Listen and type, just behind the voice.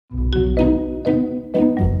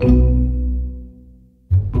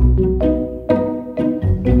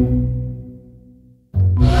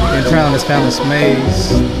found this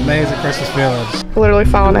maze at Christmas Village. Literally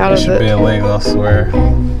falling out of it. It should be illegal, I swear.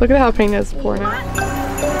 Look at how paint is pouring out.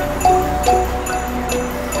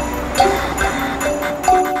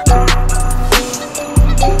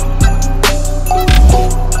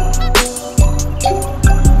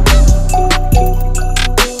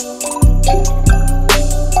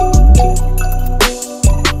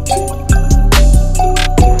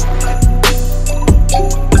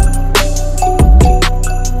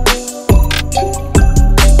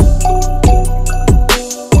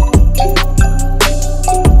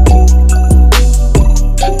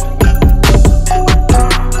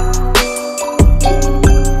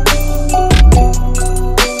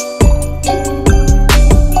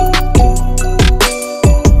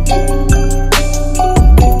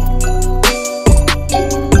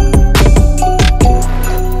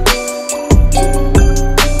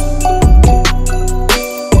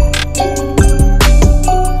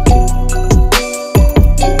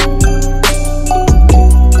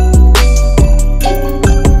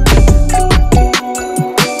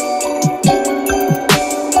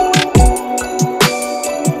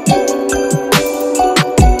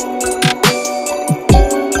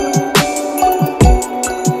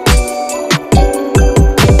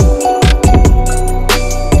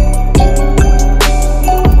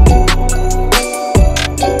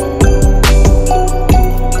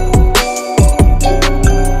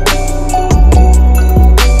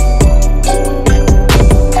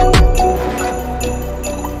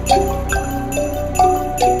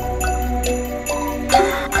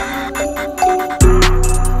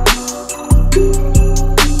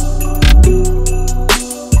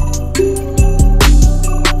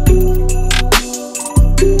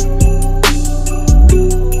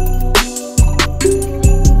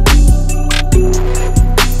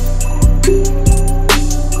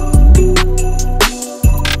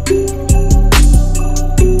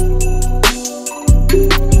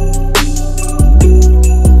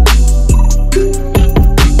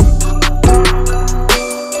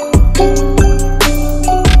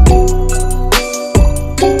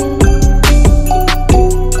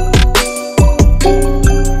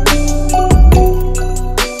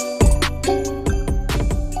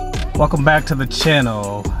 Welcome back to the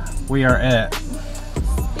channel. We are at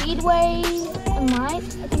Speedway In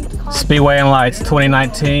Lights, I think it's called. Speedway In Lights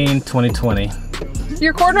 2019-2020. You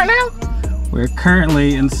recording right now? We're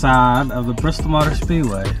currently inside of the Bristol Motor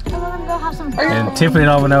Speedway. Go have some fun. And Tiffany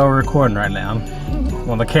don't even know we're recording right now.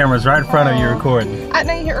 Well, the camera's right in front of you recording. I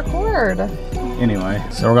know you hit record. Anyway,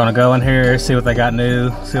 so we're gonna go in here, see what they got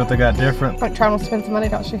new, see what they got different. Like trying to spend some money,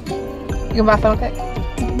 don't she? You gonna buy funnel cake?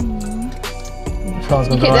 You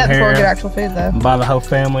can't do that before we get actual food though. Buy the whole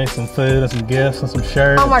family some food and some gifts and some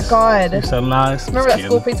shirts. Oh my god. You're so nice. Remember that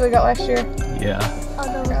school pizza we got last year? Yeah. Oh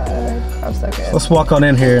god, that was so good. Let's walk on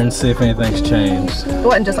in here and see if anything's changed. It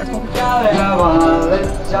wasn't just like school pizza.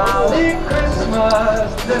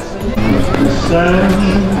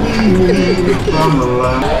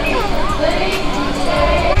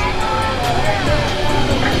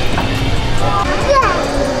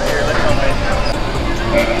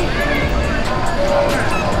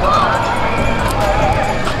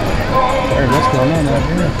 What's going on out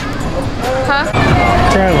here? Huh?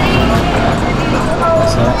 Trailer.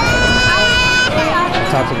 What's up?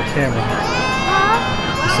 Talk to the camera.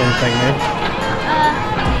 See anything new?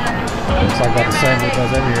 Looks like about the same as it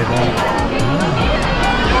does every year, doesn't it?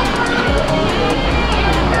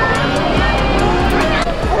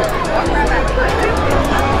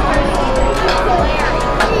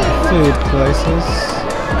 Food places.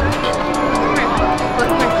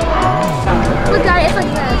 Look at it, it's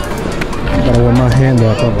like this. I gotta wear my hand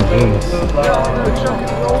up, oh my goodness.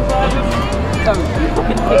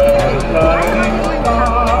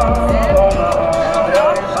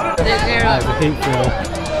 How's the heat feel?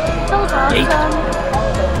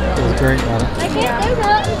 Feels great, man.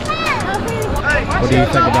 What do you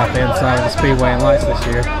think about the inside of the Speedway In Lights this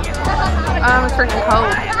year? It's freaking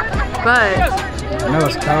cold, but I know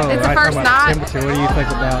it's cold. It's the right? first Talking about night. the temperature. What do you think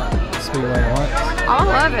about Speedway In Lights? I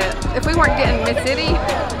love it. If we weren't getting Mid-City,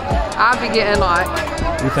 I'd be getting like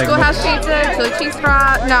You think schoolhouse much, pizza, chili cheese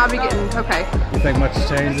fries. No, I'd be getting, okay. you think much has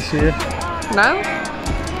changed this year? No?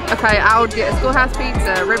 Okay, I would get a schoolhouse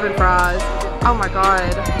pizza, ribbon fries. Oh my god. I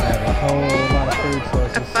have a whole lot of food A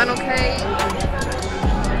choices. funnel cake.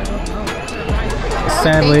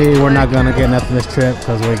 Sadly, we're not gonna get nothing this trip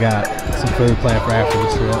because we got some food planned for after the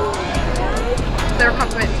trip. They're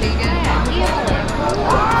complimenting Tegan.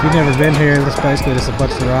 If you've never been here, this is basically just a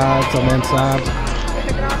bunch of rides on the inside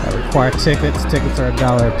that require tickets. Tickets are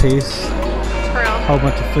 $1 a piece. A whole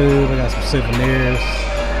bunch of food. We got some souvenirs.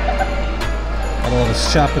 Got a little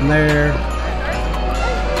shop in there.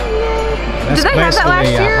 That's Did they have that last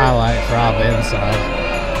basically year? a highlight for all the inside.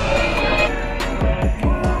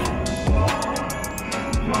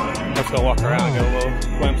 Let's go walk around and get a little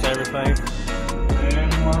glimpse of everything.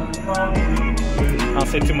 I don't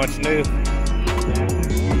see too much new.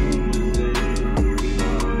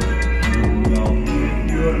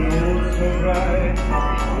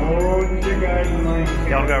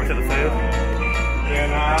 Y'all go over to the food?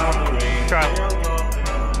 Try it.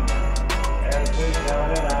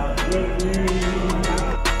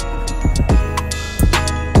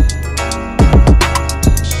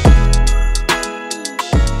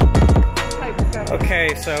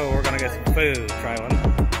 Okay, so we're gonna get some food, Trilyn.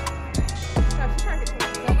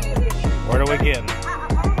 What are we getting?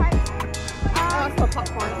 Oh, it's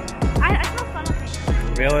popcorn. I smell funnel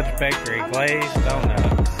cake. Village Bakery glazed donuts. I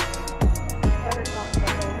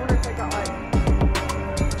wonder if they got like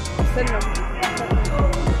cinnamon.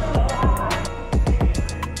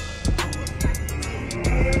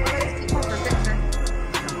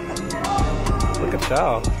 Look at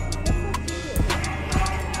y'all.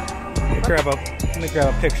 Let me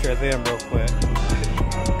grab a picture of them real quick.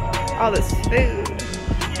 All this food.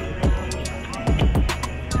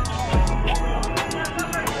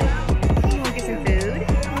 You want to get some food?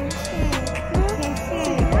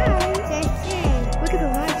 Look at the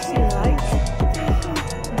lights, see the lights?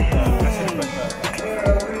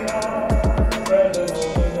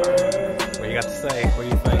 What you got to say? What do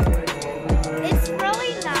you think? It's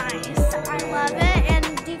really nice. I love it. And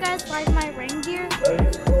do you guys like my reindeer?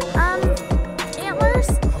 Antlers.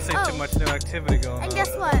 I don't see too much new activity going on. And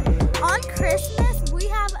guess what? On Christmas, we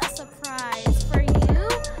have a surprise for you.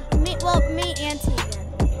 Me and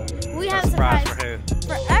Tegan. We have a surprise for who?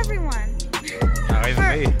 for everyone. Oh, even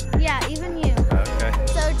me. Yeah, even you. Okay.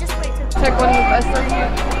 So just wait till. Check one of the best ones.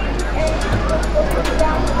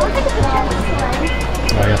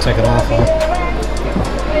 Oh, you'll take it off, huh?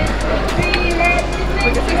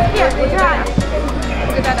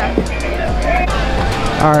 Look at that.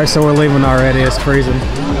 Alright, so we're leaving already. It's freezing.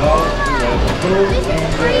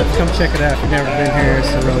 Come check it out if you've never been here.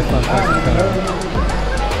 It's a really fun place to come.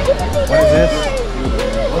 What is this?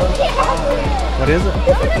 What is it?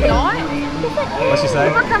 What'd she say?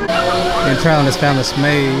 And Trilyn has found this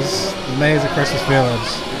maze. The maze at Christmas Village.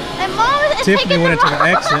 And Mom is Tiffany taking went into them the off.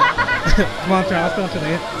 exit. Come on, Trilyn, let's go to the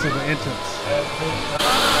entrance.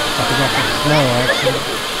 About to go for the snow, actually.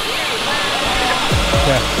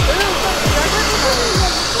 Yeah.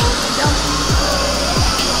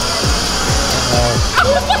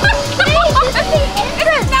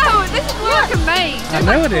 No, this is like a maze. I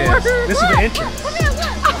know it is. This is the entrance.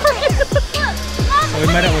 So we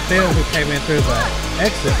met up with them who came in through the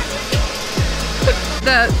exit.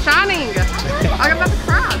 The Shining. I'm about to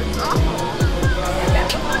cry. This is awful.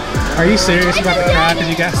 Are you serious about to cry because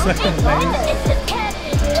you got stuck in the maze?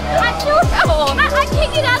 I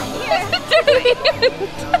can't get out of here.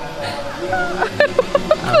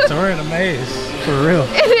 So we're in a maze, for real.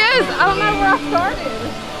 It is. I don't know where I started.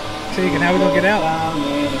 Tegan, how we gonna get out?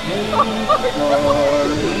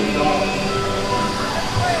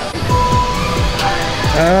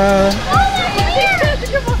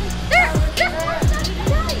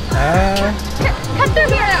 Come through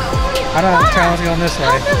here now. I don't know, Charles going this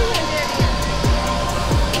way.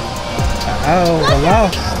 Oh, we're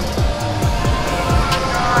lost.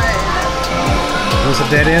 Was it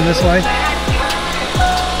dead end this way?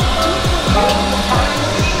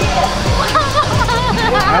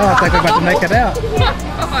 Oh, I think we're about to make it out.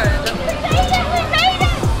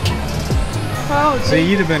 Oh, See,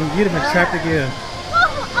 you'd have been trapped again.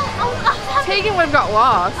 Tegan would have got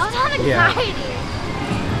lost. I was having Yeah. anxiety.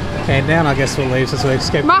 Okay, down I guess we'll leave since we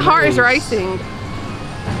escaped. My from the heart is maze. racing.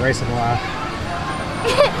 Racing why?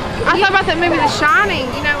 I thought about that movie The Shining,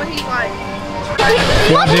 you know, when he's like... If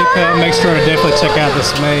y'all do come, make sure to definitely check out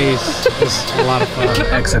this maze. It's a lot of fun.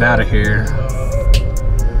 Exit out of here.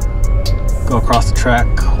 Go across the track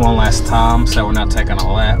one last time so we're not taking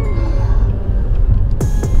a lap.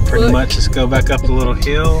 Pretty much just go back up the little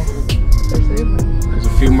hill. There's a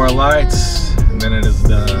few more lights and then it is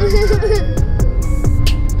done. Let's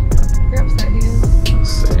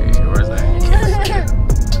see, where's that?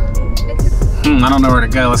 I don't know where to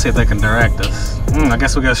go. Let's see if they can direct us. I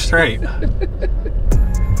guess we go straight.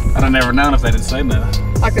 I'd have never known if they didn't say no.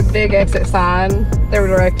 Like a big exit sign. They were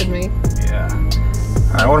directed me. Yeah.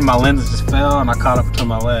 Alright, one of my lenses just fell and I caught it between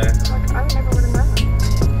my legs. Like, I never would have known.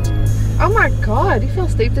 Oh my god, you feel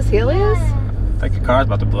how steep this hill is? I think your car's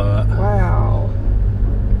about to blow up. Wow.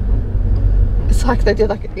 It's like they did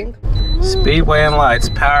like an Speedway In Lights,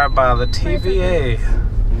 powered by the TVA.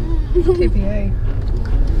 TPA.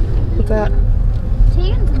 What's that?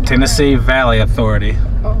 Tennessee Valley Authority.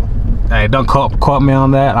 Oh. Hey, don't quote me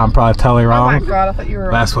on that. I'm probably totally wrong. Oh my god, I thought you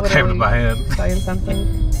were That's what came to my head. saying something.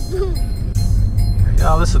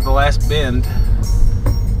 Y'all, this is the last bend.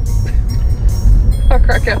 I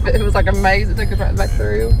crack up. It was like a maze. It took us right back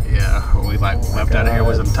through. Yeah, we like left out of here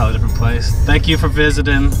was in a totally different place. Thank you for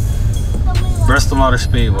visiting Bristol Motor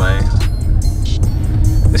Speedway.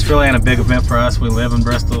 This really ain't a big event for us. We live in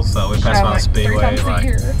Bristol, so we pass by the Speedway 3 times like a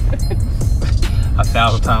year.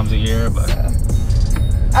 1,000 times a year, but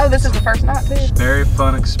oh, this is the first night too. very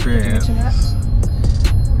fun experience. Did you mention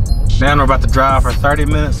that? Now we're about to drive for 30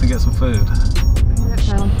 minutes and get some food.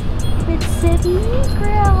 It's City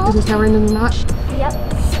Grill. Is this how we're ending the night? Yep.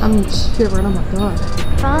 I'm shivering. Oh my god.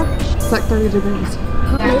 Huh? It's like 30 degrees.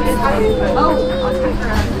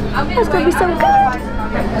 It's gonna be so good.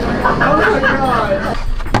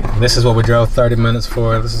 This is what we drove 30 minutes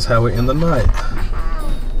for. This is how we end the night.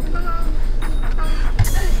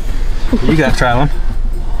 You got to try one.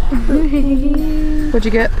 What'd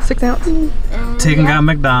you get? 6 ounce? Tegan got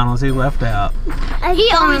McDonald's. He left out.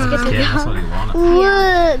 He always gets it. Yeah, that's what he wanted.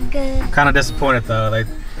 Look good. Kind of disappointed though. They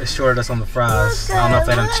shorted us on the fries. I don't know if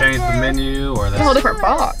they done changed the menu or It's a whole different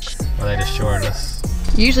box. they just shorted us.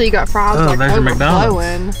 Usually you got fries Oh, like there's your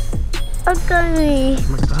overflowing. Okay.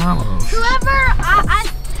 McDonald's. Whoever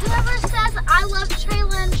says I love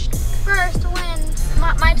Traylon first wins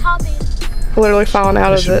my topping. Literally falling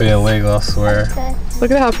out This of should be it. illegal, I swear. Okay.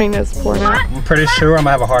 Look at the jalapenos pouring out. I'm pretty sure I'm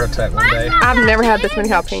gonna have a heart attack one day. I've never had this many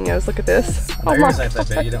jalapenos. Look at this. Oh, Oh my yours ain't that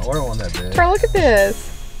god. big. You didn't order one that big. Try, look at this.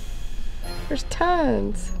 There's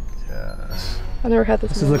tons. Gosh. I've never had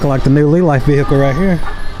this. This is looking like the new Lee Life vehicle right here.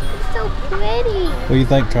 It's so pretty. What do you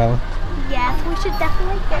think, Tyler? Yes, we should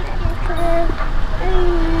definitely get it.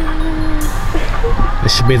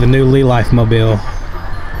 This should be the new Lee Life mobile.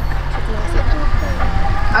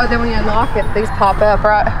 Oh, then when you unlock it, these pop up,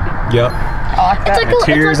 right? Yep. I like that.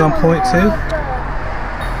 Interior's on point too.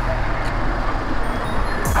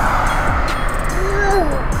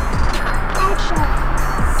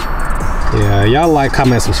 Yeah, y'all like,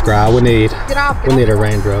 comment, subscribe. We need Get off. a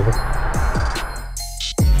Range Rover.